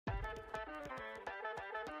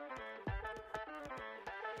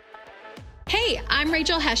Hey, I'm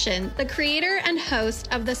Rachel Hession, the creator and host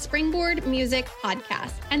of the Springboard Music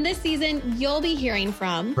Podcast. And this season, you'll be hearing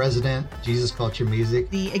from President, Jesus Culture Music,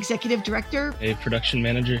 the Executive Director, a Production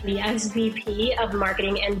Manager, the SVP of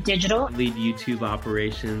Marketing and Digital, lead YouTube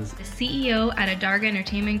operations, the CEO at Adarga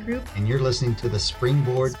Entertainment Group. And you're listening to the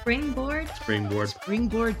Springboard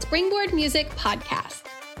Music Podcast.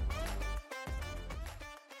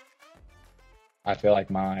 I feel like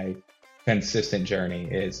my consistent journey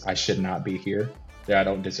is I should not be here. That I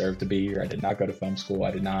don't deserve to be here. I did not go to film school.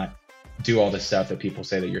 I did not do all the stuff that people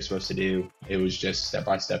say that you're supposed to do. It was just step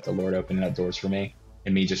by step the Lord opening up doors for me,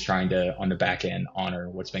 and me just trying to, on the back end,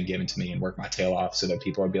 honor what's been given to me and work my tail off so that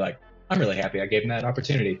people would be like, I'm really happy I gave him that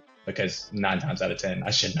opportunity, because 9 times out of 10,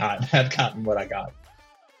 I should not have gotten what I got.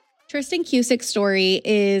 Tristan Cusick's story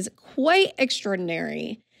is quite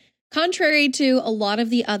extraordinary. Contrary to a lot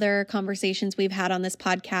of the other conversations we've had on this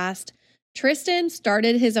podcast, Tristan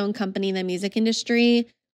started his own company in the music industry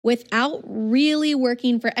without really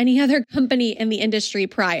working for any other company in the industry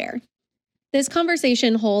prior. This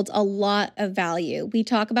conversation holds a lot of value. We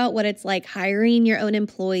talk about what it's like hiring your own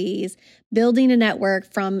employees, building a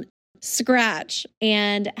network from scratch,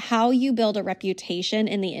 and how you build a reputation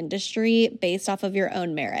in the industry based off of your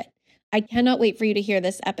own merit. I cannot wait for you to hear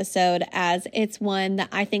this episode, as it's one that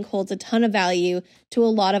I think holds a ton of value to a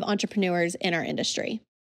lot of entrepreneurs in our industry.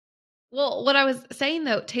 Well, what I was saying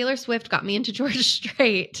though, Taylor Swift got me into George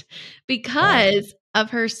Strait because of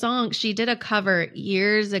her song. She did a cover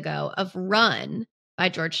years ago of Run by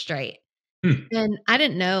George Strait. And I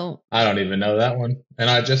didn't know. I don't even know that one. And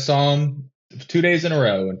I just saw him 2 days in a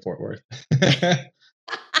row in Fort Worth.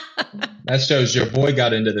 That shows your boy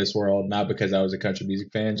got into this world, not because I was a country music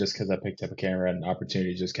fan, just because I picked up a camera and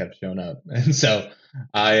opportunity just kept showing up. And so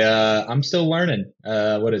I'm still learning.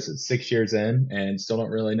 What is it, 6 years in, and still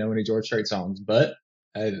don't really know any George Strait songs, but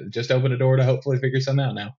I just opened a door to hopefully figure something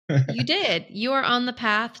out now. You did. You are on the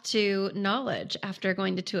path to knowledge after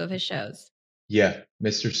going to 2 of his shows. Yeah,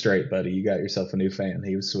 Mr. Strait, buddy, you got yourself a new fan.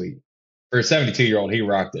 He was sweet. For a 72-year-old, he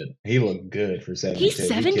rocked it. He looked good for 72. He's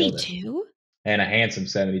 72? And a handsome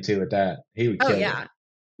 72 at that. He would kill it.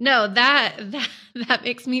 No, that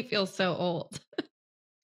makes me feel so old.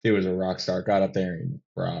 He was a rock star. Got up there and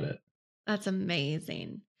brought it. That's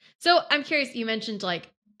amazing. So I'm curious, you mentioned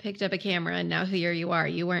like picked up a camera and now here you are.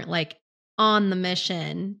 You weren't like on the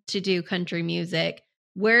mission to do country music.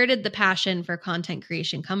 Where did the passion for content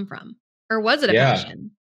creation come from? Or was it a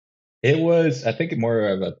passion? It was, I think, more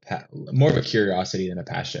of a curiosity than a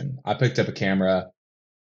passion. I picked up a camera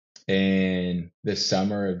in the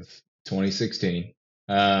summer of 2016.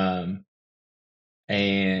 And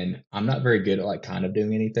I'm not very good at like kind of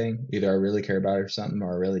doing anything. Either I really care about it or something,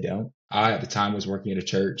 or I really don't. I, at the time, was working at a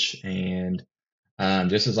church, and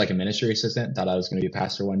just as like a ministry assistant, thought I was going to be a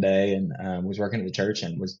pastor one day, and was working at the church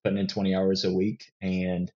and was putting in 20 hours a week.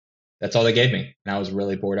 And that's all they gave me. And I was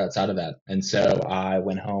really bored outside of that. And so I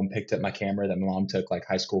went home, picked up my camera that my mom took like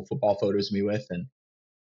high school football photos of me with, and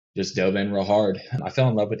just dove in real hard. I fell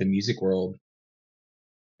in love with the music world.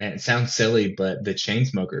 And it sounds silly, but the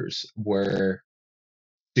Chainsmokers were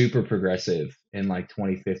super progressive in like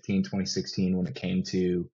 2015, 2016 when it came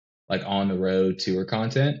to like on the road tour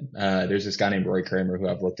content. There's this guy named Roy Kramer who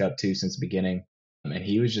I've looked up to since the beginning. And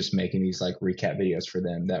he was just making these like recap videos for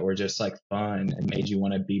them that were just like fun and made you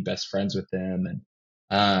want to be best friends with them,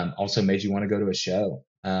 and also made you want to go to a show.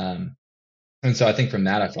 And so I think from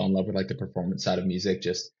that, I fell in love with like the performance side of music,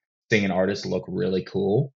 just seeing an artist look really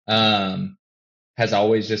cool. Has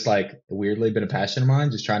always just like weirdly been a passion of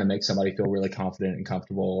mine, just trying to make somebody feel really confident and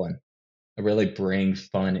comfortable and really bring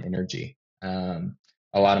fun energy. A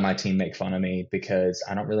lot of my team make fun of me because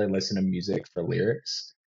I don't really listen to music for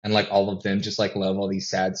lyrics. And like all of them just like love all these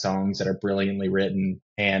sad songs that are brilliantly written.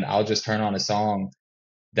 And I'll just turn on a song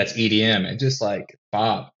that's EDM and just like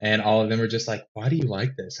bop. And all of them are just like, why do you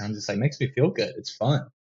like this? I'm just like, makes me feel good. It's fun.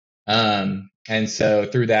 And so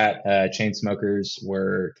through that, Chainsmokers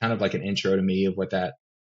were kind of like an intro to me of what that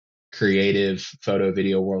creative photo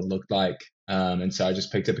video world looked like. And so I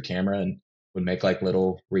just picked up a camera and would make like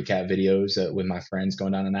little recap videos with my friends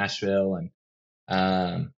going down to Nashville,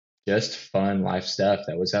 and just fun life stuff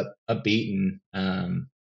that was upbeat and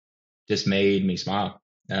just made me smile.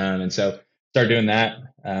 And so started doing that.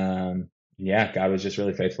 God was just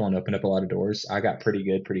really faithful and opened up a lot of doors. I got pretty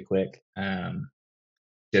good pretty quick.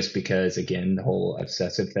 Just because, again, the whole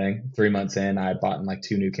obsessive thing. 3 months in, I bought like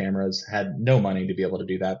 2 new cameras, had no money to be able to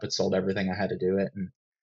do that, but sold everything I had to do it.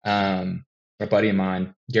 And a buddy of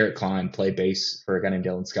mine, Garrett Klein, played bass for a guy named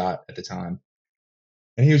Dylan Scott at the time.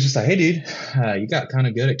 And he was just like, hey, dude, you got kind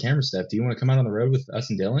of good at camera stuff. Do you want to come out on the road with us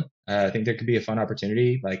and Dylan? I think there could be a fun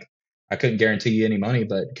opportunity. Like, I couldn't guarantee you any money,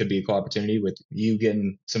 but it could be a cool opportunity with you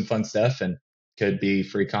getting some fun stuff and could be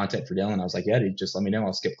free content for Dylan. I was like, yeah, dude, just let me know.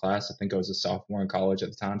 I'll skip class. I think I was a sophomore in college at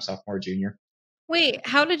the time, sophomore, junior. Wait,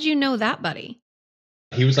 how did you know that buddy?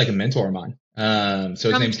 He was like a mentor of mine. So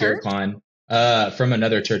his From name's Garrett church? Klein, from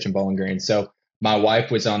another church in Bowling Green. So my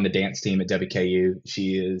wife was on the dance team at WKU.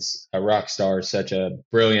 She is a rock star, such a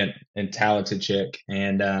brilliant and talented chick.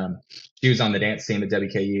 And she was on the dance team at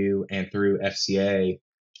WKU, and through FCA,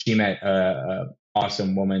 she met a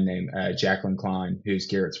awesome woman named Jacqueline Klein, who's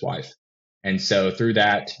Garrett's wife. And so through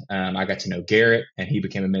that, I got to know Garrett, and he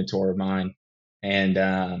became a mentor of mine. And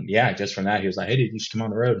yeah, just from that, he was like, "Hey, dude, you should come on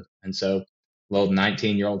the road." And so little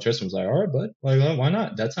 19-year-old Tristan was like, "All right, bud, like, why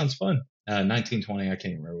not? That sounds fun." 19, 20, I can't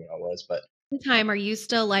even remember what I was, but Time, are you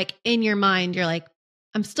still like in your mind, you're like,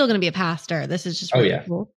 I'm still going to be a pastor. This is just oh really yeah,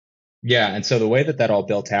 cool. yeah. And so the way that all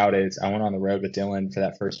built out is I went on the road with Dylan for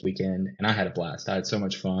that first weekend, and I had a blast. I had so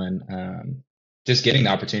much fun, just getting the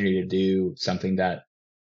opportunity to do something that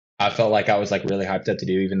I felt like I was like really hyped up to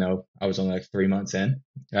do, even though I was only like 3 months in.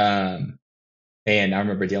 And I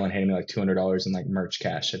remember Dylan handing me like $200 in like merch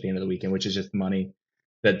cash at the end of the weekend, which is just money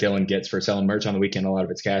that Dylan gets for selling merch on the weekend. A lot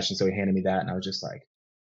of it's cash. And so he handed me that. And I was just like,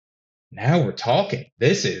 now we're talking.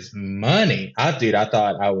 This is money. I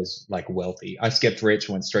thought I was like wealthy. I skipped rich,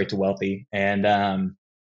 went straight to wealthy. And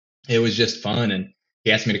it was just fun. And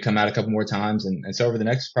he asked me to come out a couple more times. And so over the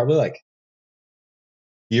next probably like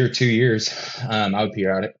year, 2 years, I would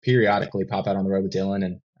periodically pop out on the road with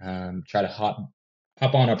Dylan and try to hop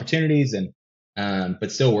on opportunities and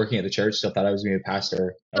but still working at the church. Still thought I was going to be a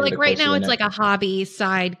pastor. So like right now, it's like a hobby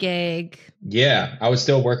side gig. Yeah, I was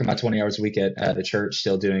still working my 20 hours a week at the church,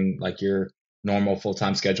 still doing like your normal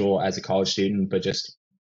full-time schedule as a college student, but just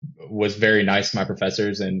was very nice to my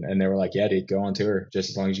professors, and they were like, "Yeah, dude, go on tour just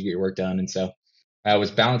as long as you get your work done." And so I was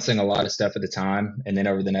balancing a lot of stuff at the time, and then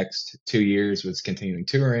over the next 2 years was continuing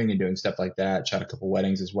touring and doing stuff like that. Shot a couple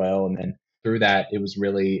weddings as well, and then through that, it was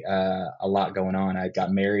really a lot going on. I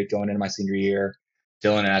got married going into my senior year.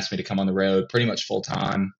 Dylan asked me to come on the road pretty much full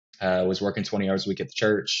time. Was working 20 hours a week at the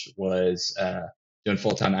church, was doing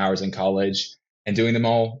full-time hours in college, and doing them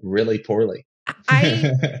all really poorly.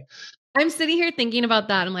 I'm sitting here thinking about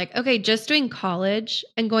that. I'm like, okay, just doing college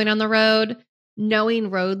and going on the road, knowing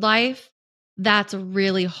road life, that's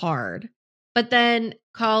really hard. But then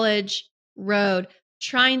college, road,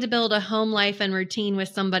 trying to build a home life and routine with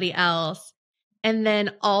somebody else. And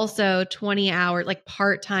then also 20 hours, like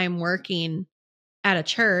part-time working at a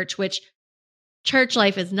church, which church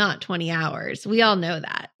life is not 20 hours. We all know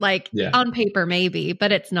that. Like on paper, maybe,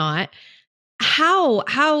 but it's not. How,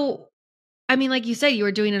 I mean, like you said, you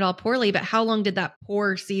were doing it all poorly, but how long did that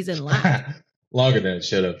poor season last? Longer than it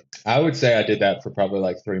should have. I would say I did that for probably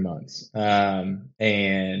like 3 months,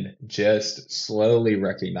 and just slowly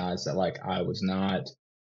recognized that like I was not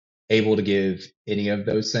able to give any of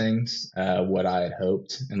those things what I had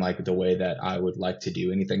hoped, and like the way that I would like to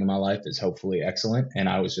do anything in my life is hopefully excellent, and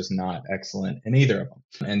I was just not excellent in either of them.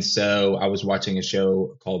 And so I was watching a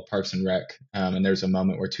show called Parks and Rec, and there's a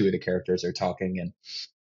moment where two of the characters are talking, and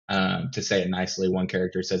to say it nicely, one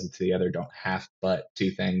character says it to the other, "Don't half but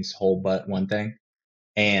two things, whole but one thing."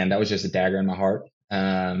 And that was just a dagger in my heart,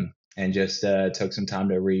 and just took some time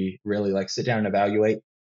to really like sit down and evaluate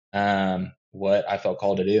what I felt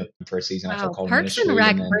called to do for a season. Wow. I felt called Parks and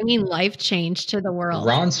Rec bringing life change to the world.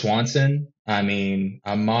 Ron Swanson, I mean,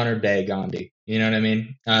 a modern day Gandhi, you know what I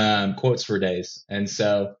mean? Quotes for days. And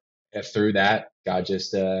so through that, God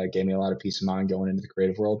just gave me a lot of peace of mind going into the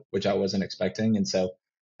creative world, which I wasn't expecting. And so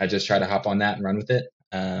I just tried to hop on that and run with it.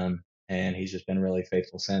 And he's just been really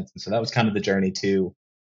faithful since. And so that was kind of the journey to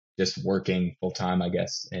just working full time, I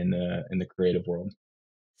guess, in the creative world.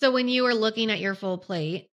 So when you were looking at your full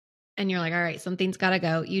plate and you're like, all right, something's got to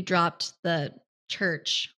go, you dropped the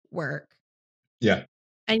church work. Yeah.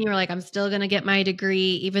 And you were like, I'm still going to get my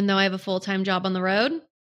degree, even though I have a full-time job on the road.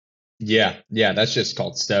 Yeah. That's just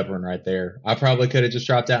called stubborn right there. I probably could have just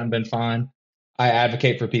dropped out and been fine. I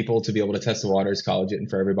advocate for people to be able to test the waters. College isn't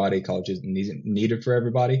for everybody. College isn't needed for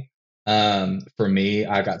everybody. For me,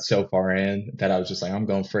 I got so far in that I was just like, I'm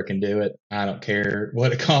going to freaking do it. I don't care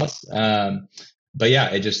what it costs. But yeah,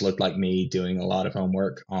 it just looked like me doing a lot of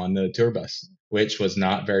homework on the tour bus, which was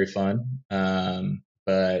not very fun.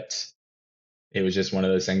 But it was just one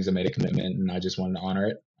of those things that made a commitment, and I just wanted to honor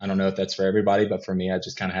it. I don't know if that's for everybody, but for me, I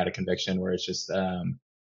just kind of had a conviction where it's just, I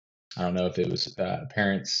don't know if it was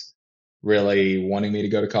parents really wanting me to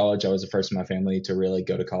go to college. I was the first in my family to really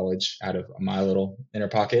go to college out of my little inner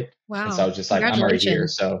pocket. Wow. And so I was just like, I'm already here.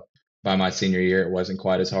 So by my senior year, it wasn't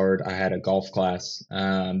quite as hard. I had a golf class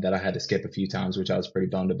that I had to skip a few times, which I was pretty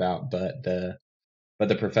bummed about. But But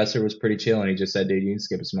the professor was pretty chill, and he just said, dude, you can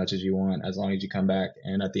skip as much as you want as long as you come back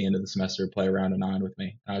and at the end of the semester play a round of 9 with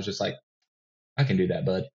me. And I was just like, I can do that,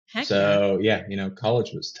 bud. Heck yeah. So yeah, college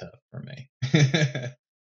was tough for me.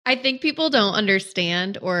 I think people don't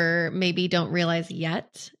understand or maybe don't realize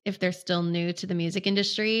yet, if they're still new to the music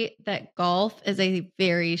industry, that golf is a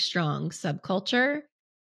very strong subculture.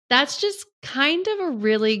 That's just kind of a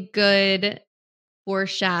really good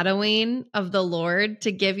foreshadowing of the Lord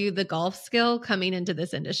to give you the golf skill coming into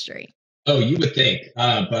this industry. Oh, you would think.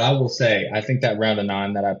 But I will say, I think that round of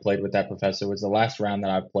 9 that I played with that professor was the last round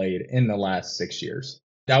that I played in the last 6 years.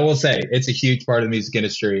 I will say it's a huge part of the music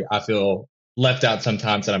industry. I feel left out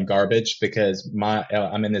sometimes that I'm garbage because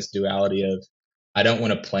I'm in this duality of I don't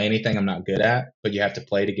want to play anything I'm not good at, but you have to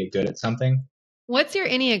play to get good at something. What's your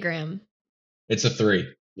Enneagram? It's a 3.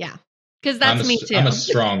 Yeah, because that's me too. I'm a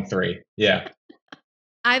strong 3. Yeah.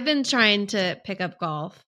 I've been trying to pick up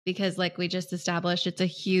golf because, like we just established, it's a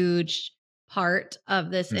huge part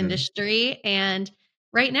of this industry. And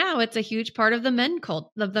right now it's a huge part of the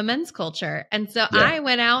men's culture. And so I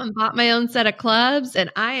went out and bought my own set of clubs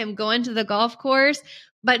and I am going to the golf course,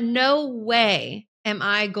 but no way am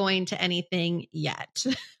I going to anything yet.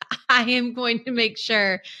 I am going to make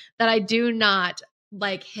sure that I do not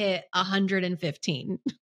hit 115.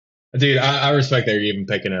 Dude, I respect that you're even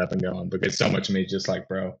picking it up and going because so much of me is just like,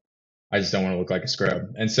 bro, I just don't want to look like a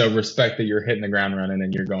scrub. And so respect that you're hitting the ground running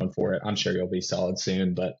and you're going for it. I'm sure you'll be solid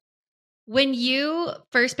soon. But when you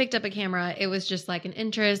first picked up a camera, it was just like an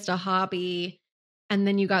interest, a hobby. And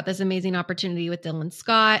then you got this amazing opportunity with Dylan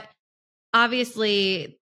Scott.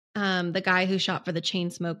 Obviously, the guy who shot for the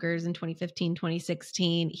Chainsmokers in 2015,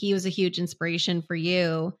 2016, he was a huge inspiration for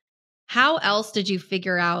you. How else did you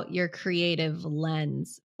figure out your creative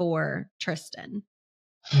lens for Tristan?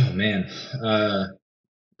 Oh, man.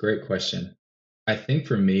 Great question. I think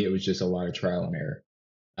for me, it was just a lot of trial and error.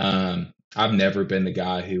 I've never been the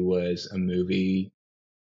guy who was a movie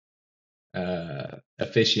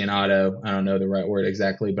aficionado. I don't know the right word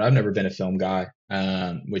exactly, but I've never been a film guy,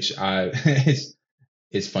 which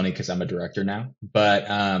is funny because I'm a director now. But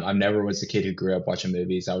I never was a kid who grew up watching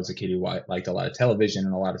movies. I was a kid who liked a lot of television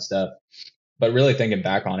and a lot of stuff. But really thinking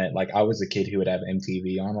back on it, I was a kid who would have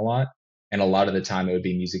MTV on a lot. And a lot of the time it would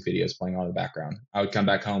be music videos playing on in the background. I would come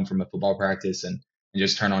back home from a football practice and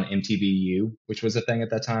just turn on MTVU, which was a thing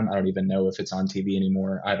at that time. I don't even know if it's on TV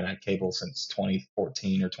anymore. I haven't had cable since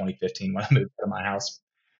 2014 or 2015 when I moved out of my house.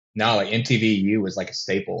 Now, MTVU was like a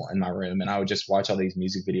staple in my room, and I would just watch all these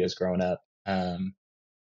music videos growing up. And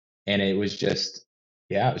it was just,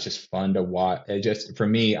 it was just fun to watch. It just, for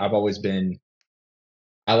me, I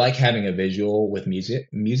like having a visual with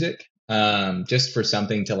music, just for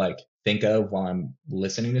something to think of while I'm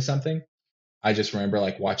listening to something. I just remember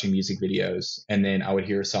watching music videos and then I would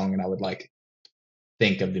hear a song and I would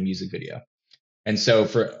think of the music video. And so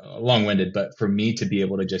for long-winded, but for me to be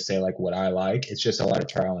able to just say what I like, it's just a lot of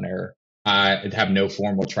trial and error. I have no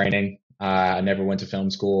formal training. I never went to film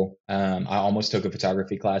school. I almost took a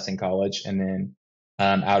photography class in college and then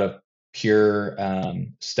out of pure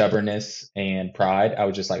stubbornness and pride, I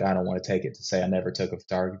was just I don't want to take it to say I never took a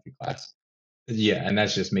photography class. Yeah, and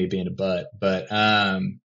that's just me being a butt. But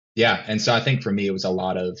and so I think for me it was a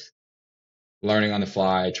lot of learning on the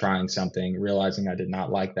fly, trying something, realizing I did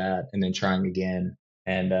not like that, and then trying again.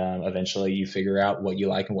 And eventually you figure out what you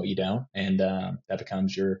like and what you don't, and that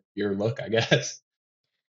becomes your look, I guess.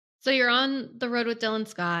 So you're on the road with Dylan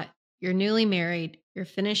Scott. You're newly married. You're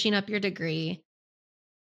finishing up your degree.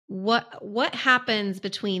 What happens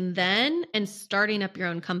between then and starting up your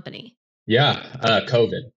own company? Yeah,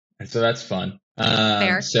 COVID. And so that's fun.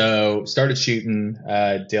 So started shooting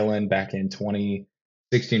Dylan back in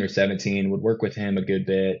 2016 or 17, would work with him a good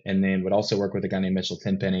bit, and then would also work with a guy named Mitchell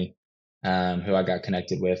Tenpenny, who I got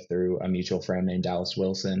connected with through a mutual friend named Dallas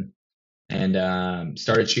Wilson, and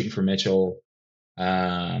started shooting for Mitchell,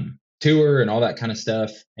 tour and all that kind of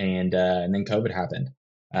stuff. And then COVID happened,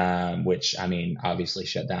 which obviously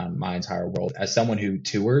shut down my entire world. As someone who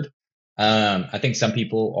toured, I think some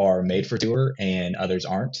people are made for tour and others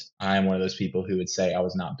aren't. I'm one of those people who would say I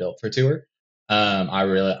was not built for tour.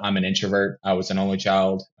 I'm an introvert. I was an only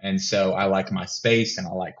child. And so I like my space and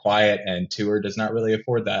I like quiet, and tour does not really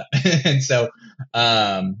afford that. And so,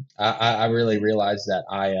 I really realized that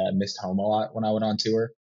I missed home a lot when I went on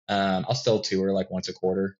tour. I'll still tour once a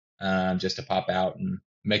quarter, just to pop out and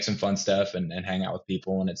make some fun stuff and hang out with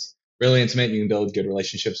people. And it's really intimate. You can build good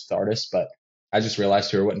relationships with artists, but I just realized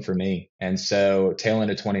tour wasn't for me. And so tail end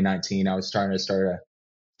of 2019, I was starting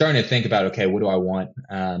to think about, okay, what do I want?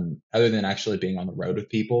 Other than actually being on the road with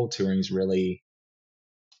people, touring is really,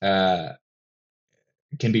 can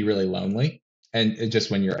be really lonely.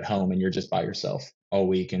 just when you're at home and you're just by yourself all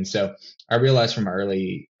week. And so I realized from an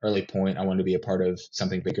early point, I wanted to be a part of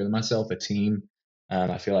something bigger than myself, a team.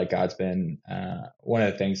 I feel like God's been one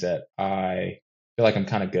of the things that I feel like I'm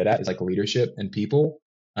kind of good at is like leadership and people.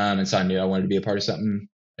 And so I knew I wanted to be a part of something,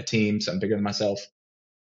 a team, something bigger than myself.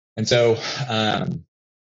 And so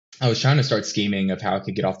I was trying to start scheming of how I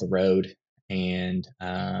could get off the road, and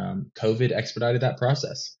COVID expedited that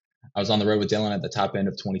process. I was on the road with Dylan at the top end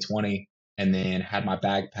of 2020, and then had my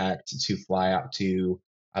bag packed to fly out to,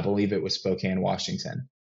 I believe it was Spokane, Washington.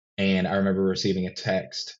 And I remember receiving a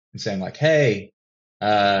text and saying like, "Hey,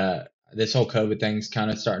 this whole COVID thing's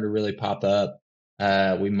kind of starting to really pop up.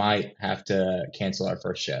 We might have to cancel our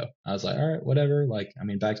first show." I was like, "All right, whatever. Like, I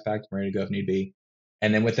mean, bags packed, I'm ready to go if need be."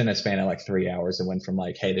 And then within a span of like 3 hours, it went from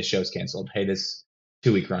like, "Hey, this show's canceled. Hey, this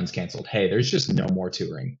 2 week run's canceled. Hey, there's just no more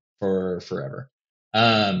touring for forever."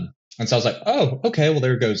 And so I was like, "Oh, okay. Well,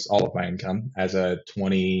 there goes all of my income as a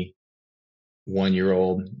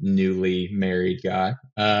 21-year-old newly married guy,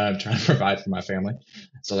 trying to provide for my family."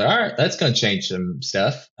 So I was like, "All right, that's going to change some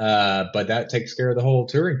stuff." But that takes care of the whole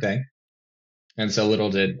touring thing. And so little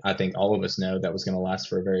did I think all of us know that was going to last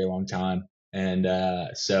for a very long time. And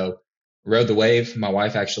so rode the wave. My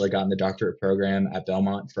wife actually got in the doctorate program at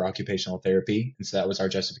Belmont for occupational therapy. And so that was our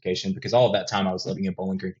justification, because all of that time I was living in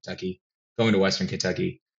Bowling Green, Kentucky, going to Western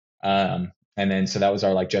Kentucky. And then so that was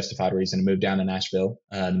our like justified reason to move down to Nashville.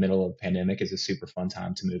 In the middle of the pandemic is a super fun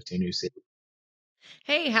time to move to a new city.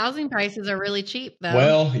 Hey, housing prices are really cheap though.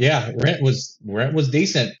 Well, yeah, rent was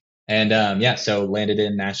decent. And yeah, so landed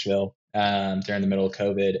in Nashville during the middle of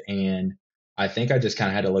COVID. And I think I just kind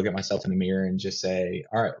of had to look at myself in the mirror and just say,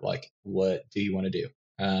 all right, like, what do you want to do?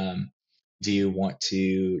 Do you want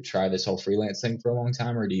to try this whole freelance thing for a long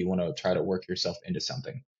time, or do you want to try to work yourself into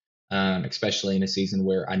something? Especially in a season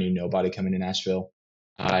where I knew nobody coming to Nashville.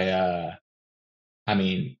 I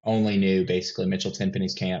mean, only knew basically Mitchell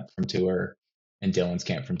Tenpenny's camp from tour and Dylan's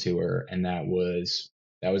camp from tour, and that was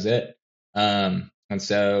it. And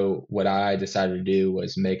so what I decided to do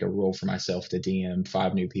was make a rule for myself to DM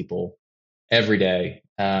 5 new people every day,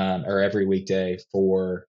 or every weekday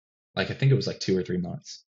for like, I think it was like 2 or 3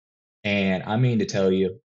 months. And I mean to tell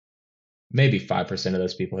you, maybe 5% of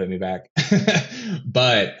those people hit me back.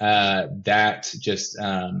 But that just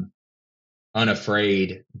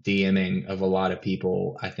unafraid DMing of a lot of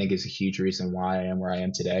people, I think, is a huge reason why I am where I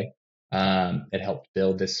am today. It helped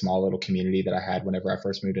build this small little community that I had whenever I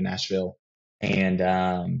first moved to Nashville. And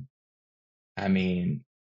I mean,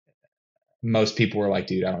 most people were like,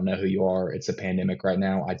 "Dude, I don't know who you are. It's a pandemic right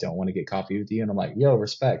now. I don't want to get coffee with you." And I'm like, "Yo,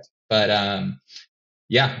 respect." But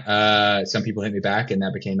yeah, some people hit me back, and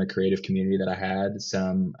that became a creative community that I had.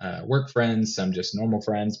 Some work friends, some just normal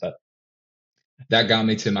friends, but that got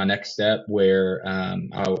me to my next step where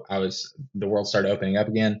the world started opening up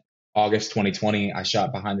again. August 2020, I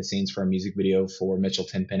shot behind the scenes for a music video for Mitchell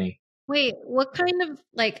Tenpenny. Wait, what kind of,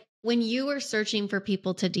 like, when you were searching for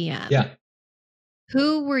people to DM? Yeah.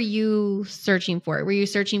 Who were you searching for? Were you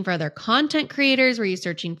searching for other content creators? Were you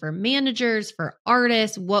searching for managers, for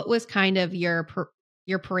artists? What was kind of your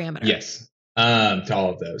parameter? Yes. To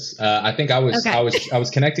all of those. I think I was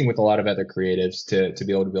connecting with a lot of other creatives to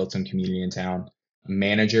be able to build some community in town.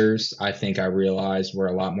 Managers, I think I realized, were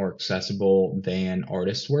a lot more accessible than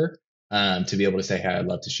artists were. To be able to say, "Hey, I'd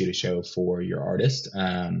love to shoot a show for your artist,"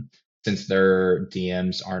 since their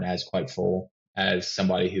DMs aren't as quite full as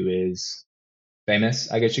somebody who is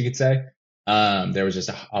famous, I guess you could say. There was just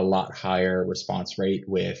a lot higher response rate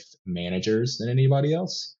with managers than anybody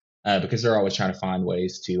else. Because they're always trying to find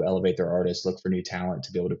ways to elevate their artists, look for new talent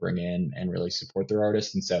to be able to bring in and really support their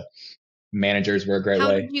artists. And so managers were a great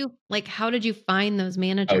way. How did you find those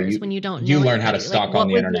managers when you don't know? You learn how to stalk on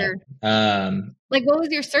the internet. What was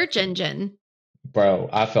your search engine? Bro,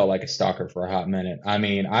 I felt like a stalker for a hot minute. I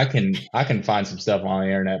mean, I can find some stuff on the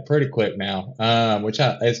internet pretty quick now, which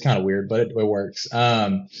it's kind of weird, but it works.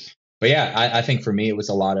 But yeah, I think for me, it was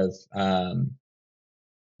a lot of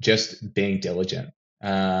just being diligent.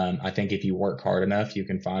 I think if you work hard enough, you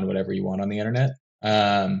can find whatever you want on the internet.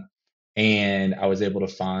 And I was able to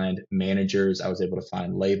find managers. I was able to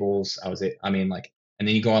find labels. And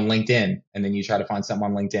then you go on LinkedIn, and then you try to find something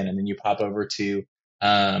on LinkedIn, and then you pop over to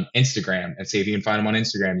Instagram and see if you can find them on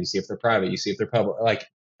Instagram. You see if they're private. You see if they're public.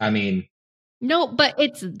 No, but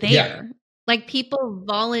it's there. Yeah. Like, people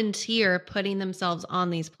volunteer putting themselves on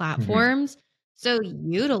these platforms. Mm-hmm. So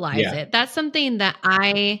utilize it. That's something that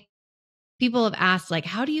people have asked, like,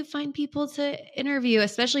 how do you find people to interview,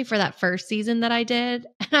 especially for that first season that I did?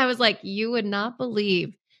 And I was like, you would not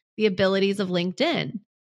believe the abilities of LinkedIn.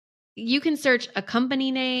 You can search a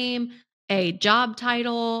company name, a job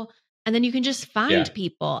title, and then you can just find Yeah.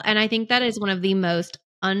 people. And I think that is one of the most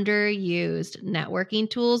underused networking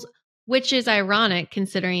tools, which is ironic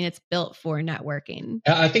considering it's built for networking.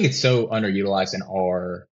 I think it's so underutilized in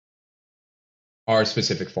our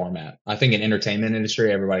specific format. I think in entertainment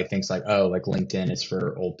industry, everybody thinks like, oh, like LinkedIn is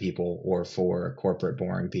for old people or for corporate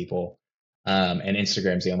boring people. And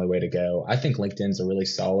Instagram's the only way to go. I think LinkedIn's a really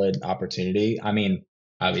solid opportunity. I mean,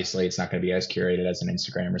 obviously it's not going to be as curated as an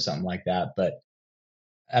Instagram or something like that, but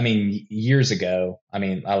I mean, years ago, I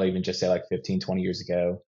mean, I'll even just say like 15, 20 years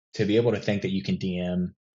ago, to be able to think that you can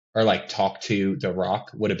DM or like talk to The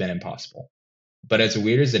Rock would have been impossible. But as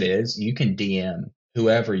weird as it is, you can DM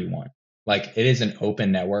whoever you want. Like it is an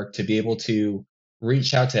open network to be able to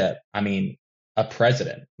reach out to, I mean, a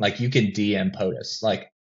president. Like you can DM POTUS. Like,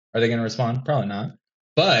 are they going to respond? Probably not.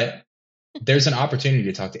 But there's an opportunity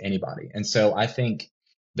to talk to anybody. And so I think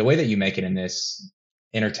the way that you make it in this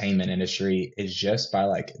entertainment industry is just by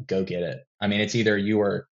like, go get it. I mean, it's either you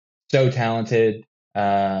are so talented,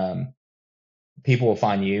 people will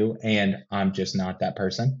find you, and I'm just not that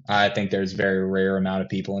person. I think there's a very rare amount of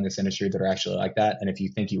people in this industry that are actually like that. And if you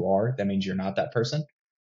think you are, that means you're not that person.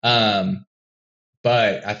 Um,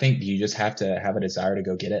 but I think you just have to have a desire to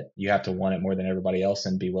go get it. You have to want it more than everybody else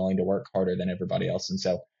and be willing to work harder than everybody else. And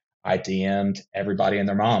so I DM'd everybody and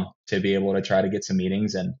their mom to be able to try to get some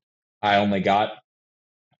meetings. And I only got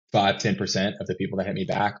 5-10% of the people that hit me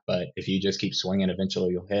back. But if you just keep swinging,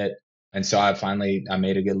 eventually you'll hit. And so I made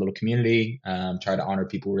a good little community, try to honor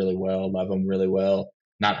people really well, love them really well,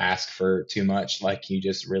 not ask for too much. Like you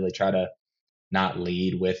just really try to not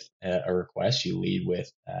lead with a request, you lead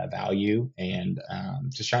with value, and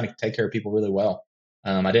just trying to take care of people really well.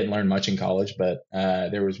 I didn't learn much in college, but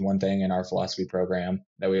there was one thing in our philosophy program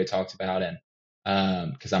that we had talked about,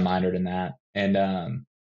 and because I minored in that, and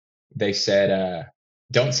they said,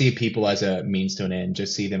 don't see people as a means to an end,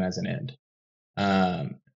 just see them as an end.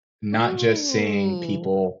 Um, Not just seeing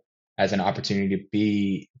people as an opportunity to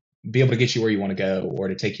be able to get you where you want to go or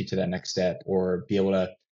to take you to that next step or be able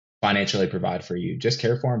to financially provide for you. Just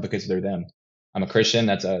care for them because they're them. I'm a Christian.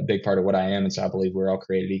 That's a big part of what I am. And so I believe we're all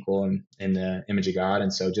created equal in the image of God.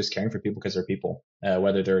 And so just caring for people because they're people,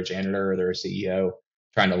 whether they're a janitor or they're a CEO,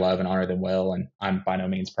 trying to love and honor them well. And I'm by no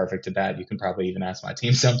means perfect at that. You can probably even ask my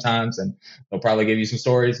team sometimes and they'll probably give you some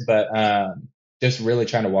stories, but just really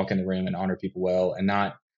trying to walk in the room and honor people well and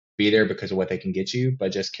not be there because of what they can get you,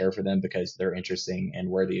 but just care for them because they're interesting and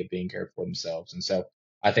worthy of being cared for themselves. And so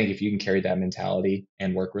I think if you can carry that mentality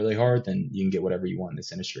and work really hard, then you can get whatever you want in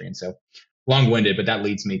this industry. And so long-winded, but that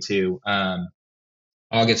leads me to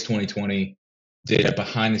August 2020, did a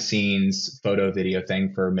behind the scenes photo video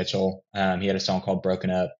thing for Mitchell. He had a song called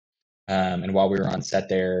Broken Up. And while we were on set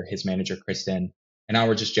there, his manager, Tristan, and I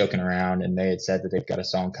were just joking around, and they had said that they've got a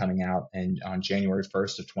song coming out on January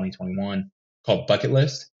 1st of 2021 called Bucket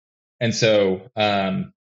List. And so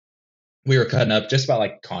we were cutting up just about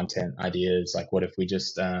like content ideas. Like, what if we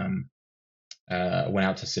just went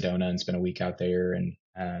out to Sedona and spent a week out there and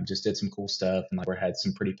just did some cool stuff and like we had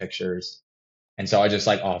some pretty pictures. And so I just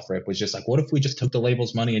like off rip was just like, what if we just took the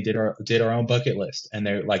label's money and did our own bucket list? And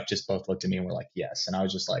they're like, just both looked at me and were like, yes. And I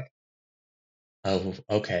was just like, oh,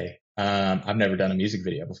 okay. I've never done a music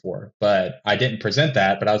video before, but I didn't present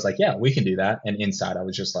that, but I was like, yeah, we can do that. And inside I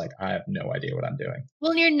was just like, I have no idea what I'm doing.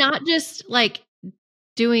 Well, you're not just like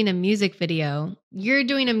doing a music video. You're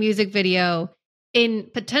doing a music video in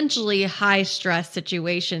potentially high stress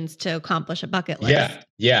situations to accomplish a bucket list.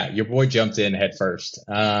 Yeah. Your boy jumped in head first.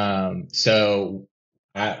 So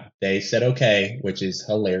they said okay, which is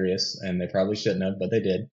hilarious, and they probably shouldn't have, but they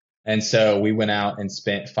did. And so we went out and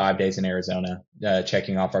spent 5 days in Arizona,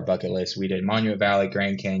 checking off our bucket list. We did Monument Valley,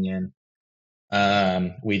 Grand Canyon.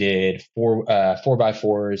 We did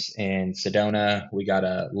 4x4s in Sedona. We got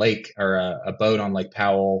a lake or a boat on Lake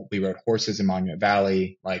Powell. We rode horses in Monument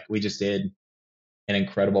Valley. Like we just did an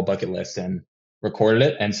incredible bucket list and recorded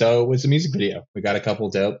it. And so it was a music video. We got a couple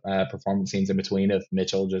dope performance scenes in between of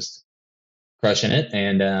Mitchell just crushing it.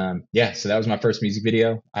 And so that was my first music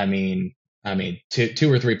video. I mean,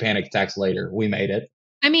 two or three panic attacks later, we made it.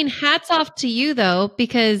 I mean, hats off to you though,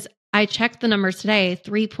 because I checked the numbers today,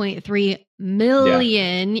 3.3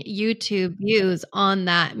 million YouTube views on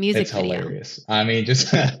that music video. It's hilarious. I mean,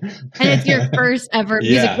 just and it's your first ever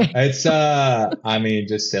music video. It's I mean,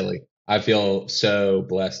 just silly. I feel so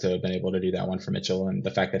blessed to have been able to do that one for Mitchell, and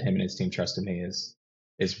the fact that him and his team trusted me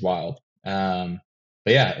is wild. But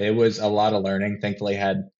yeah, it was a lot of learning. Thankfully, I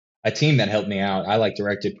had a team that helped me out. I like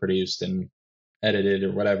directed, produced, and edited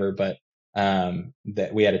or whatever, but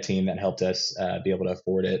that we had a team that helped us be able to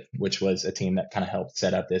afford it, which was a team that kind of helped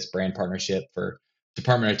set up this brand partnership for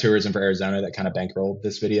Department of Tourism for Arizona that kind of bankrolled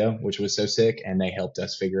this video, which was so sick. And they helped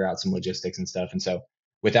us figure out some logistics and stuff. And so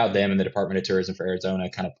without them and the Department of Tourism for Arizona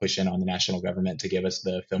kind of pushing on the national government to give us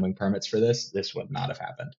the filming permits for this would not have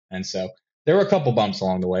happened. And so there were a couple bumps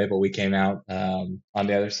along the way, but we came out on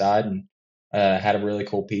the other side and had a really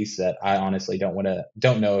cool piece that I honestly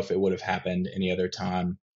don't know if it would have happened any other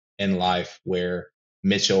time in life where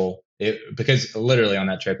because literally on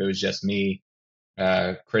that trip, it was just me,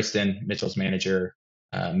 Kristen, Mitchell's manager,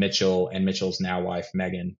 Mitchell, and Mitchell's now wife,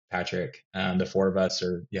 Megan, Patrick. The four of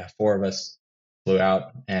us flew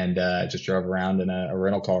out and just drove around in a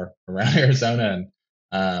rental car around Arizona.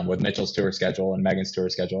 And with Mitchell's tour schedule and Megan's tour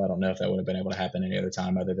schedule, I don't know if that would have been able to happen any other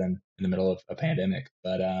time other than in the middle of a pandemic.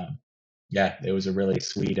 But yeah, it was a really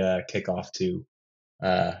sweet kickoff to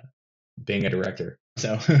being a director.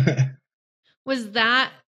 So Was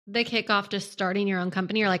that the kickoff to starting your own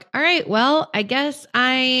company? You're like, all right, well, I guess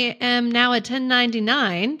I am now a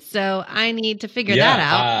 1099, so I need to figure that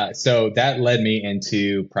out. So that led me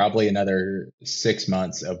into probably another 6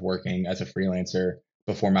 months of working as a freelancer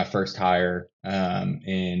before my first hire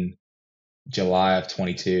in July of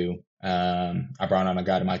 22. I brought on a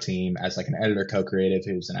guy to my team as like an editor co-creative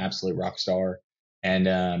who's an absolute rock star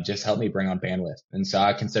and just helped me bring on bandwidth. And so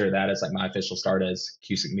I consider that as like my official start as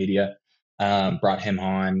Cusick Media. Brought him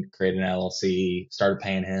on, created an LLC, started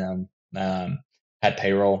paying him, had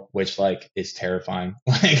payroll, which like is terrifying.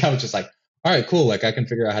 Like I was just like, all right, cool. Like I can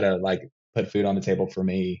figure out how to like put food on the table for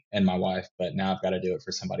me and my wife, but now I've got to do it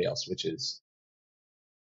for somebody else, which is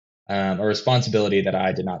a responsibility that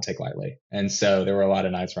I did not take lightly. And so there were a lot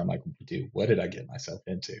of nights where I'm like, dude, what did I get myself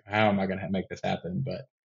into? How am I going to make this happen? But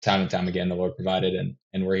time and time again, the Lord provided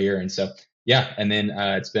and we're here. And so, yeah. And then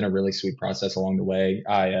it's been a really sweet process along the way.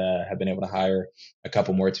 I have been able to hire a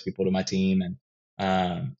couple more people to my team and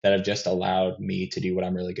that have just allowed me to do what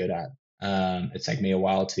I'm really good at. It's taken me a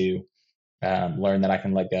while to learn that I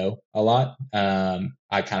can let go a lot.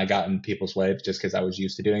 I kind of got in people's way just because I was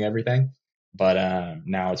used to doing everything. But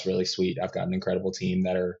now it's really sweet. I've got an incredible team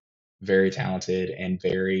that are very talented and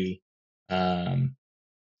very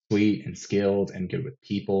sweet and skilled and good with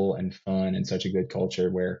people and fun and such a good culture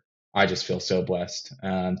where I just feel so blessed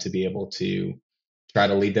to be able to try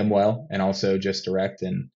to lead them well and also just direct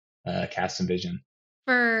and cast some vision.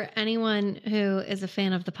 For anyone who is a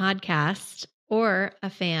fan of the podcast or a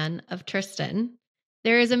fan of Tristan,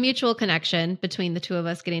 there is a mutual connection between the two of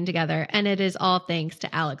us getting together, and it is all thanks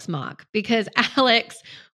to Alex Mock, because Alex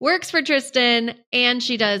works for Tristan and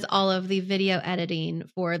she does all of the video editing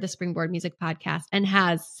for the Springboard Music Podcast and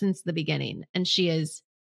has since the beginning. And she is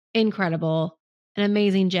incredible, an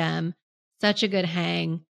amazing gem, such a good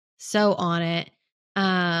hang, so on it.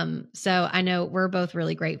 So I know we're both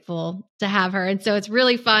really grateful to have her. And so it's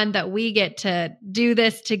really fun that we get to do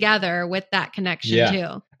this together with that connection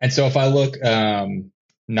too. And so if I look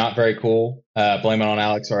not very cool, blame it on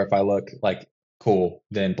Alex, or if I look like cool,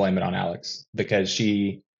 then blame it on Alex, because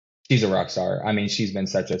she's a rock star. I mean, she's been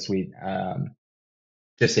such a sweet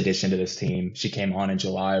just addition to this team. She came on in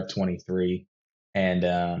July of 23 and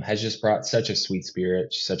has just brought such a sweet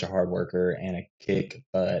spirit. She's such a hard worker and a kick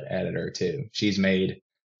butt editor too. She's made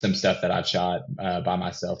some stuff that I've shot by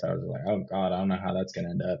myself that I was like, oh God, I don't know how that's going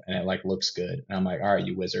to end up. And it like looks good. And I'm like, all right,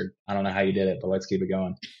 you wizard. I don't know how you did it, but let's keep it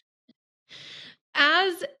going.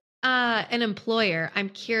 As an employer, I'm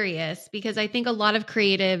curious because I think a lot of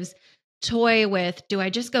creatives toy with, do I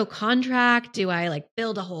just go contract? Do I like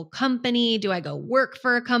build a whole company? Do I go work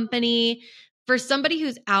for a company? For somebody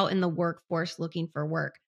who's out in the workforce looking for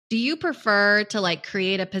work, do you prefer to like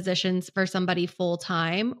create a position for somebody full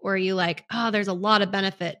time, or are you like, oh, there's a lot of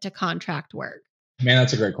benefit to contract work? Man,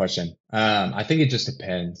 that's a great question. I think it just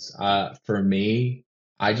depends. For me,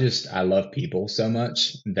 I love people so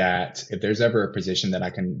much that if there's ever a position that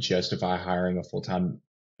I can justify hiring a full-time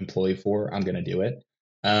employee for, I'm going to do it.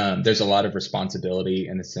 There's a lot of responsibility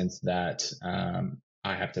in the sense that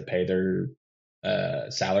I have to pay their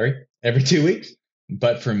salary every 2 weeks.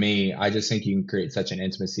 But for me, I just think you can create such an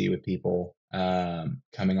intimacy with people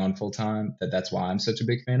coming on full time that's why I'm such a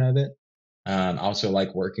big fan of it. I also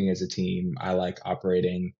like working as a team. I like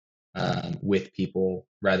operating with people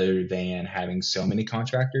rather than having so many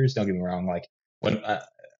contractors. Don't get me wrong. Like when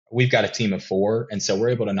we've got a team of 4, and so we're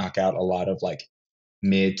able to knock out a lot of like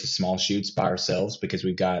mid to small shoots by ourselves because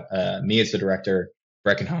we've got me as the director,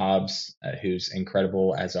 Brecken Hobbs, who's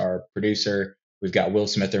incredible as our producer. We've got Will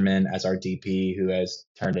Smitherman as our DP, who has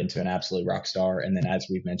turned into an absolute rock star. And then, as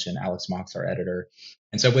we've mentioned, Alex Mock's our editor.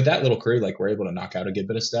 And so with that little crew, like we're able to knock out a good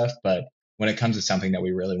bit of stuff. But when it comes to something that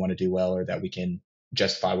we really want to do well or that we can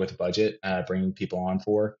justify with a budget, bringing people on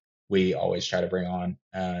for, we always try to bring on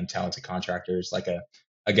talented contractors like a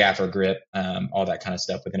gaffer grip, all that kind of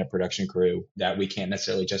stuff within a production crew that we can't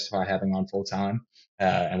necessarily justify having on full time.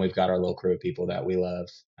 And we've got our little crew of people that we love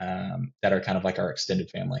that are kind of like our extended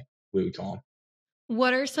family, we would call them.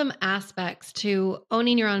 What are some aspects to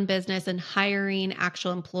owning your own business and hiring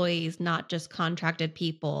actual employees, not just contracted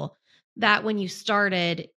people, that when you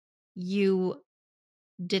started, you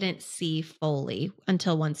didn't see fully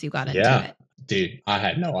until once you got into it? Dude, I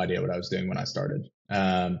had no idea what I was doing when I started,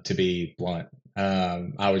 to be blunt.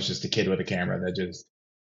 I was just a kid with a camera that just,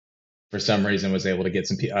 for some reason, was able to get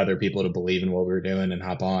some other people to believe in what we were doing and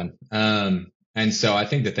hop on. And so I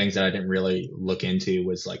think the things that I didn't really look into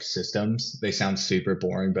was like systems. They sound super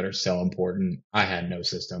boring, but are so important. I had no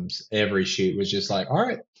systems. Every shoot was just like, all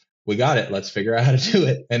right, we got it. Let's figure out how to do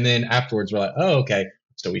it. And then afterwards, we're like, oh, okay.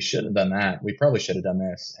 So we should have done that. We probably should have done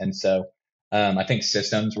this. And so I think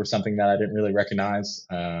systems were something that I didn't really recognize.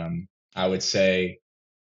 I would say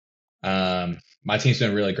my team's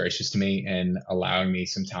been really gracious to me in allowing me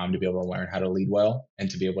some time to be able to learn how to lead well and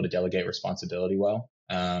to be able to delegate responsibility well.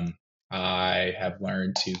 I have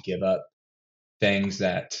learned to give up things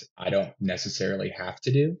that I don't necessarily have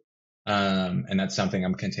to do. And that's something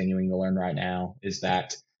I'm continuing to learn right now, is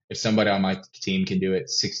that if somebody on my team can do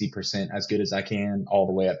it 60% as good as I can, all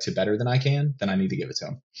the way up to better than I can, then I need to give it to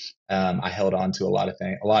them. I held on to a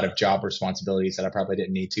lot of job responsibilities that I probably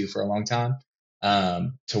didn't need to for a long time,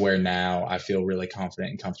 to where now I feel really confident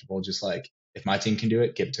and comfortable. Just like, if my team can do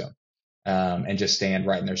it, give it to them. And just stand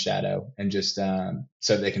right in their shadow and just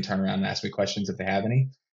so they can turn around and ask me questions if they have any.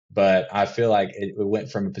 But I feel like it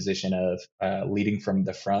went from a position of leading from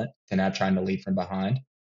the front to now trying to lead from behind,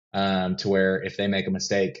 to where if they make a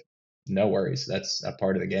mistake, no worries. That's a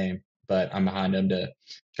part of the game. But I'm behind them to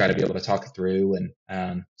try to be able to talk it through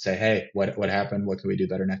and say, hey, what happened? What can we do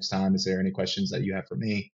better next time? Is there any questions that you have for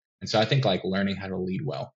me? And so I think like learning how to lead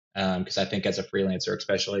well, because I think as a freelancer,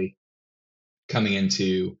 especially coming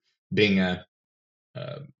into being a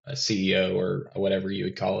CEO or whatever you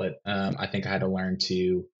would call it, I think I had to learn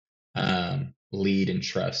to lead and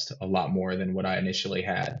trust a lot more than what I initially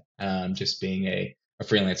had. Just being a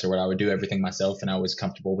freelancer where I would do everything myself and I was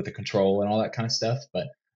comfortable with the control and all that kind of stuff, but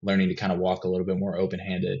learning to kind of walk a little bit more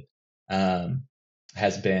open-handed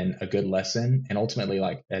has been a good lesson, and ultimately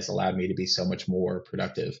like has allowed me to be so much more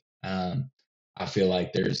productive. I feel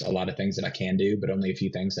like there's a lot of things that I can do, but only a few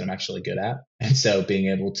things that I'm actually good at. And so being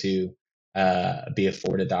able to be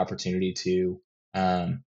afforded the opportunity to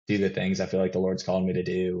do the things I feel like the Lord's calling me to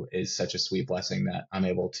do is such a sweet blessing that I'm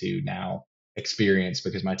able to now experience,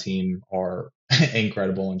 because my team are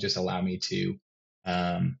incredible and just allow me to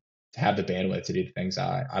have the bandwidth to do the things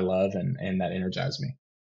I love and that energize me.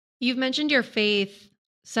 You've mentioned your faith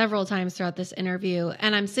several times throughout this interview,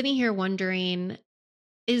 and I'm sitting here wondering,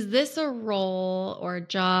 is this a role or a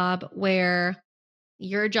job where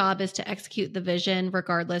your job is to execute the vision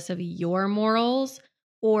regardless of your morals?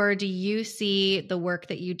 Or do you see the work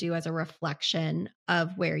that you do as a reflection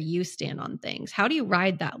of where you stand on things? How do you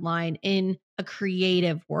ride that line in a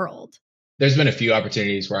creative world? There's been a few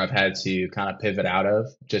opportunities where I've had to kind of pivot out of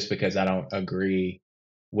just because I don't agree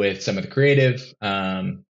with some of the creative,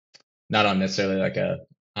 not on necessarily like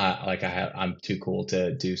I'm too cool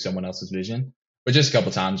to do someone else's vision, but just a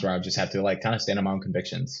couple times where I've just had to like kind of stand on my own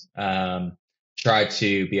convictions. Try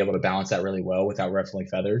to be able to balance that really well without ruffling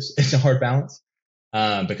feathers. It's a hard balance,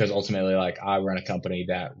 because ultimately like I run a company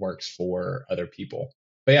that works for other people.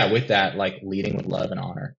 But yeah, with that, like leading with love and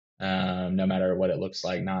honor, no matter what it looks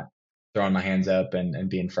like, not throwing my hands up and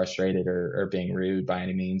being frustrated or being rude by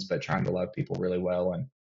any means, but trying to love people really well. And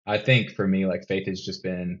I think for me, like faith has just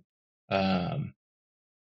been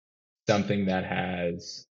something that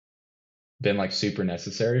has been like super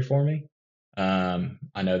necessary for me.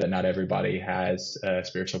 I know that not everybody has a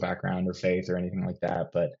spiritual background or faith or anything like that,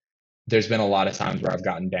 but there's been a lot of times where I've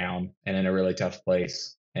gotten down and in a really tough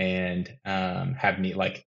place and have me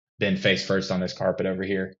like been face first on this carpet over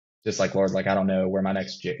here, just like, Lord, like I don't know where my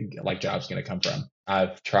next job's going to come from.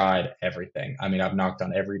 I've tried everything. I mean, I've knocked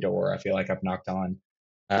on every door. I feel like I've knocked on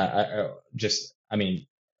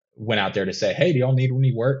went out there to say, hey, do y'all need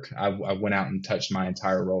any work? I went out and touched my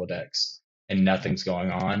entire Rolodex and nothing's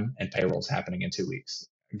going on and payroll's happening in 2 weeks.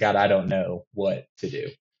 God, I don't know what to do.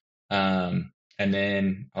 And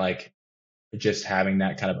then like just having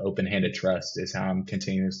that kind of open-handed trust is how I'm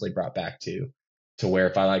continuously brought back to where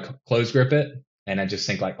if I like close grip it and I just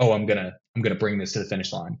think like, oh, I'm gonna bring this to the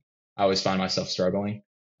finish line, I always find myself struggling.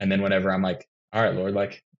 And then whenever I'm like, all right, Lord,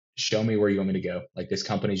 like show me where you want me to go. Like this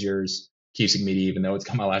company's yours, Cusick Media, even though it's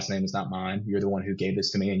got my last name, is not mine. You're the one who gave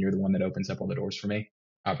this to me and you're the one that opens up all the doors for me.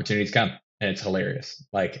 Opportunities come. and it's hilarious.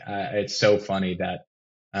 Like it's so funny that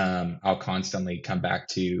I'll constantly come back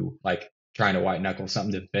to like trying to white knuckle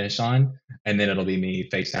something to finish on, and then it'll be me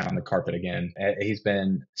face down on the carpet again. He's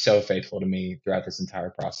been so faithful to me throughout this entire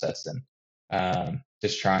process, and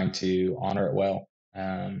just trying to honor it well.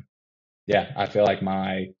 Um, yeah, I feel like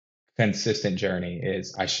my consistent journey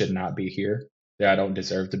is I should not be here. That I don't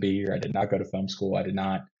deserve to be here. I did not go to film school. I did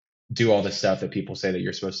not do all the stuff that people say that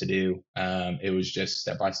you're supposed to do. It was just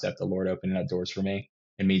step by step the Lord opening up doors for me,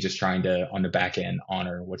 and me just trying to on the back end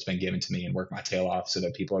honor what's been given to me and work my tail off so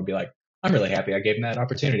that people would be like, I'm really happy I gave him that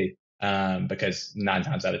opportunity. Because 9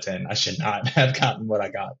 times out of 10, I should not have gotten what I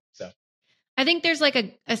got. So I think there's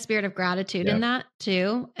like a spirit of gratitude in that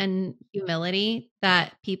too, and humility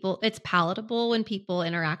that people, it's palatable when people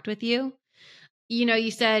interact with you. You know,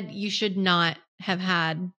 you said you should not have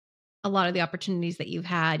had a lot of the opportunities that you've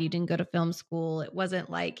had. You didn't go to film school. It wasn't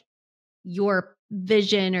like your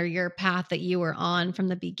vision or your path that you were on from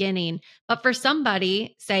the beginning. But for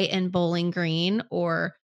somebody, say in Bowling Green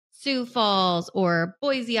or Sioux Falls or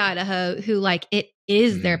Boise, Idaho, who like it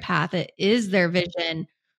is their path, it is their vision,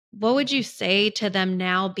 what would you say to them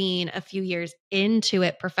now being a few years into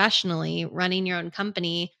it professionally, running your own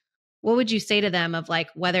company? What would you say to them of like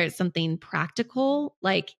whether it's something practical,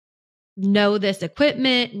 like know this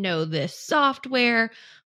equipment, know this software,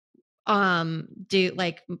 do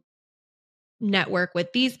like network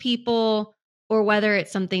with these people, or whether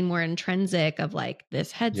it's something more intrinsic of like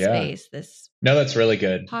this headspace, this no, that's really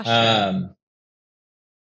good. posture?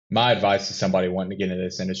 My advice to somebody wanting to get into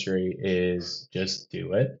this industry is just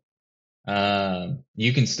do it.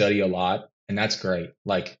 You can study a lot, and that's great.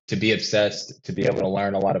 Like to be obsessed, to be able to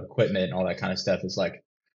learn a lot of equipment and all that kind of stuff is like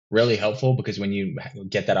really helpful because when you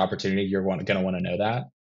get that opportunity, you're going to want to know that.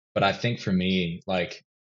 But I think for me, like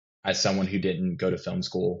as someone who didn't go to film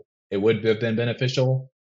school, it would have been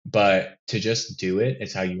beneficial. But to just do it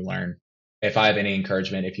is how you learn. If I have any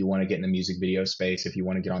encouragement, if you want to get in the music video space, if you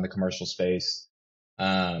want to get on the commercial space,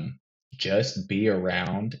 um, just be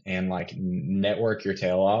around and like network your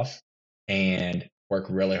tail off and work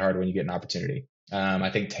really hard when you get an opportunity. I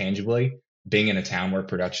think tangibly being in a town where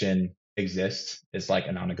production exists is like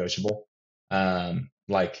a non-negotiable.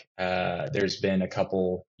 There's been a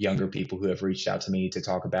couple younger people who have reached out to me to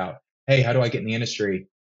talk about, hey, how do I get in the industry?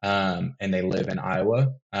 And they live in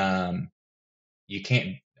Iowa. You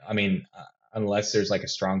can't, I mean, unless there's like a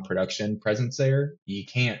strong production presence there, you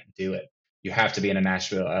can't do it. You have to be in a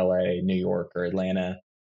Nashville, LA, New York, or Atlanta.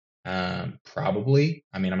 Probably.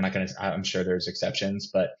 I mean, I'm sure there's exceptions,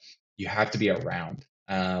 but you have to be around.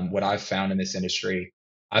 What I've found in this industry,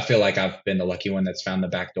 I feel like I've been the lucky one that's found the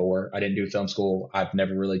back door. I didn't do film school. I've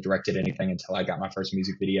never really directed anything until I got my first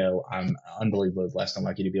music video. I'm unbelievably blessed and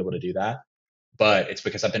lucky to be able to do that. But it's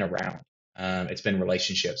because I've been around. It's been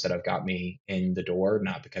relationships that have got me in the door,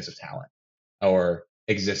 not because of talent or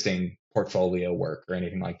existing portfolio work or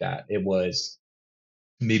anything like that. It was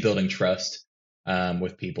me building trust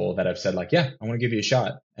with people that have said like, yeah, I want to give you a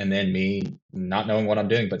shot. And then me not knowing what I'm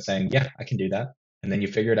doing, but saying, yeah, I can do that. And then you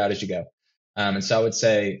figure it out as you go. And so I would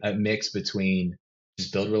say a mix between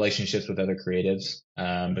just build relationships with other creatives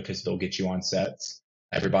because they'll get you on sets.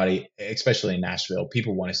 Everybody, especially in Nashville,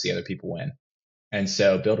 people want to see other people win. And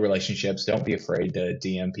so build relationships. Don't be afraid to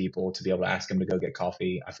DM people to be able to ask them to go get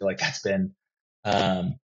coffee. I feel like that's been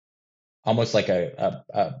um, almost like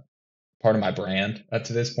a part of my brand up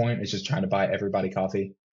to this point is just trying to buy everybody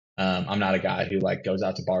coffee. I'm not a guy who like goes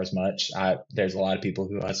out to bars much. There's a lot of people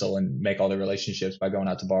who hustle and make all their relationships by going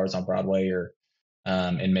out to bars on Broadway or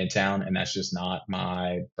in Midtown, and that's just not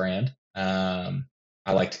my brand.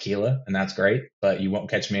 I like tequila, and that's great, but you won't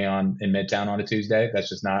catch me in Midtown on a Tuesday. That's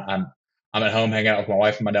just not. I'm at home hanging out with my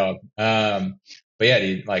wife and my dog. But yeah,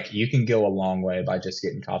 dude, like you can go a long way by just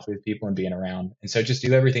getting coffee with people and being around. And so just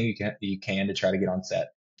do everything you can to try to get on set.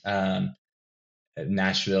 Um,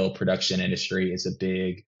 Nashville production industry is a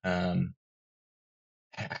big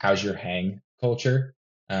how's your hang culture.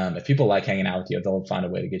 If people like hanging out with you, they'll find a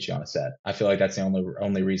way to get you on a set. I feel like that's the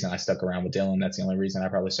only reason I stuck around with Dylan. That's the only reason I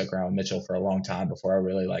probably stuck around with Mitchell for a long time before I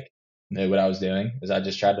really like knew what I was doing. Is I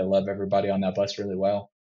just tried to love everybody on that bus really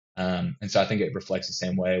well. And so I think it reflects the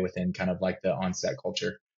same way within kind of like the on-set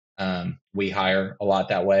culture. We hire a lot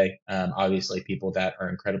that way. Obviously, people that are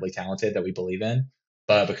incredibly talented that we believe in,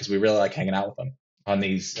 but because we really like hanging out with them on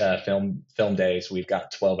these film days, we've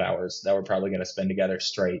got 12 hours that we're probably going to spend together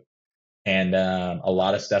straight. And a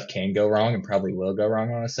lot of stuff can go wrong and probably will go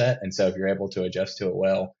wrong on a set. And so if you're able to adjust to it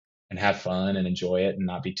well and have fun and enjoy it and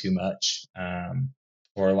not be too much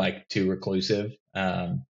or like too reclusive,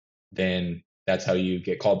 then that's how you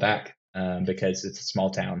get called back because it's a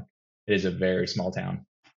small town. It is a very small town.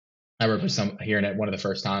 I remember hearing it one of the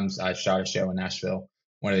first times I shot a show in Nashville.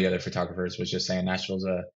 One of the other photographers was just saying Nashville's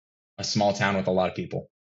a small town with a lot of people.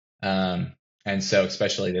 Um, and so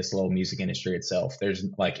especially this little music industry itself, there's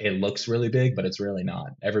like, it looks really big, but it's really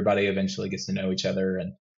not. Everybody eventually gets to know each other.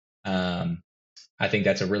 And I think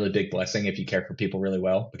that's a really big blessing if you care for people really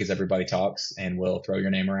well, because everybody talks and will throw your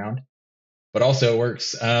name around. But also it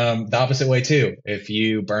works the opposite way too. If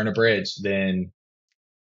you burn a bridge, then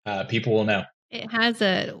people will know. It has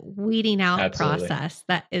a weeding out Absolutely. process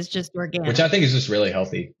that is just organic. Which I think is just really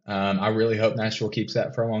healthy. I really hope Nashville keeps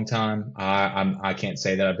that for a long time. I can't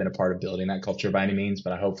say that I've been a part of building that culture by any means,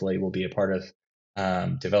 but I hopefully will be a part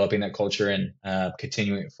of developing that culture and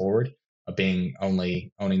continuing it forward. Being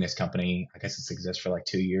owning this company, I guess it's exists for like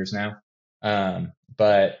 2 years now.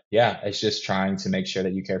 But yeah, it's just trying to make sure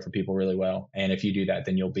that you care for people really well. And if you do that,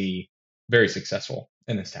 then you'll be very successful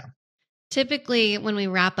in this town. Typically, when we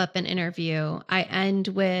wrap up an interview, I end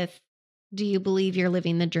with, do you believe you're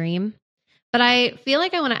living the dream? But I feel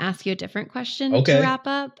like I want to ask you a different question to wrap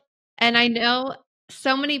up. And I know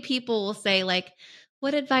so many people will say, like,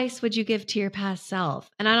 what advice would you give to your past self?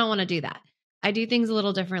 And I don't want to do that. I do things a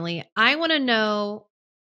little differently. I want to know,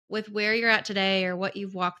 with where you're at today or what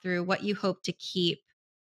you've walked through, what you hope to keep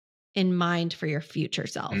in mind for your future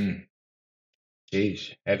self.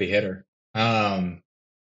 Geez, heavy hitter.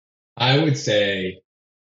 I would say,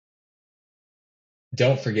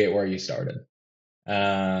 don't forget where you started.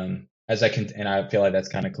 And I feel like that's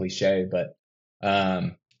kind of cliche, but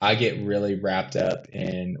I get really wrapped up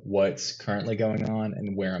in what's currently going on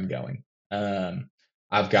and where I'm going.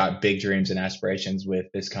 I've got big dreams and aspirations with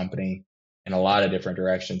this company in a lot of different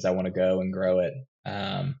directions. I want to go and grow it.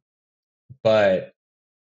 But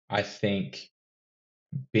I think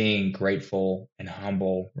being grateful and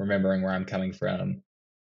humble, remembering where I'm coming from,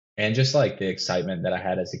 and just like the excitement that I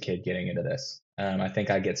had as a kid getting into this. I think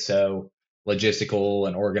I get so logistical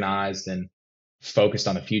and organized and focused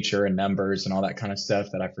on the future and numbers and all that kind of stuff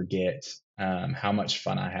that I forget how much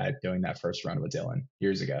fun I had doing that first run with Dylan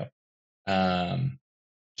years ago.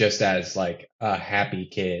 Just as like a happy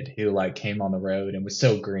kid who like came on the road and was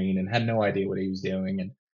so green and had no idea what he was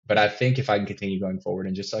doing. But I think if I can continue going forward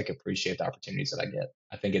and just like appreciate the opportunities that I get,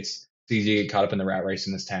 I think it's easy to get caught up in the rat race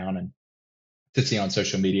in this town and to see on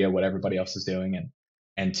social media what everybody else is doing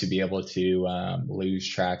and to be able to lose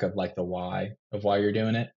track of like the why of why you're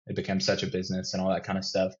doing it. It becomes such a business and all that kind of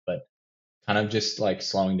stuff, but kind of just like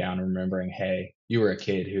slowing down and remembering, hey, you were a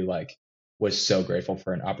kid who like was so grateful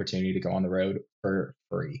for an opportunity to go on the road for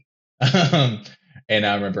free. And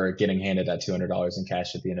I remember getting handed that $200 in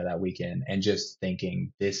cash at the end of that weekend and just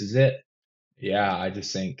thinking, this is it. Yeah, I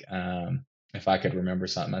just think if I could remember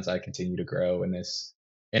something as I continue to grow in this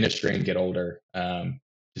industry and get older,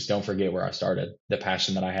 just don't forget where I started. The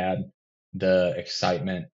passion that I had, the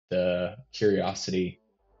excitement, the curiosity,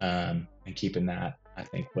 and keeping that, I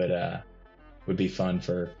think would be fun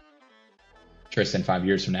for Tristan 5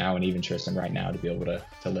 years from now, and even Tristan right now, to be able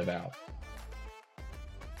to live out.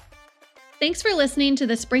 Thanks for listening to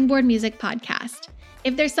the Springboard Music Podcast.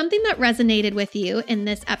 If there's something that resonated with you in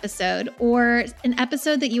this episode, or an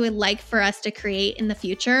episode that you would like for us to create in the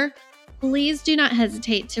future, please do not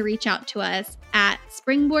hesitate to reach out to us at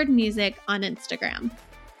Springboard Music on Instagram.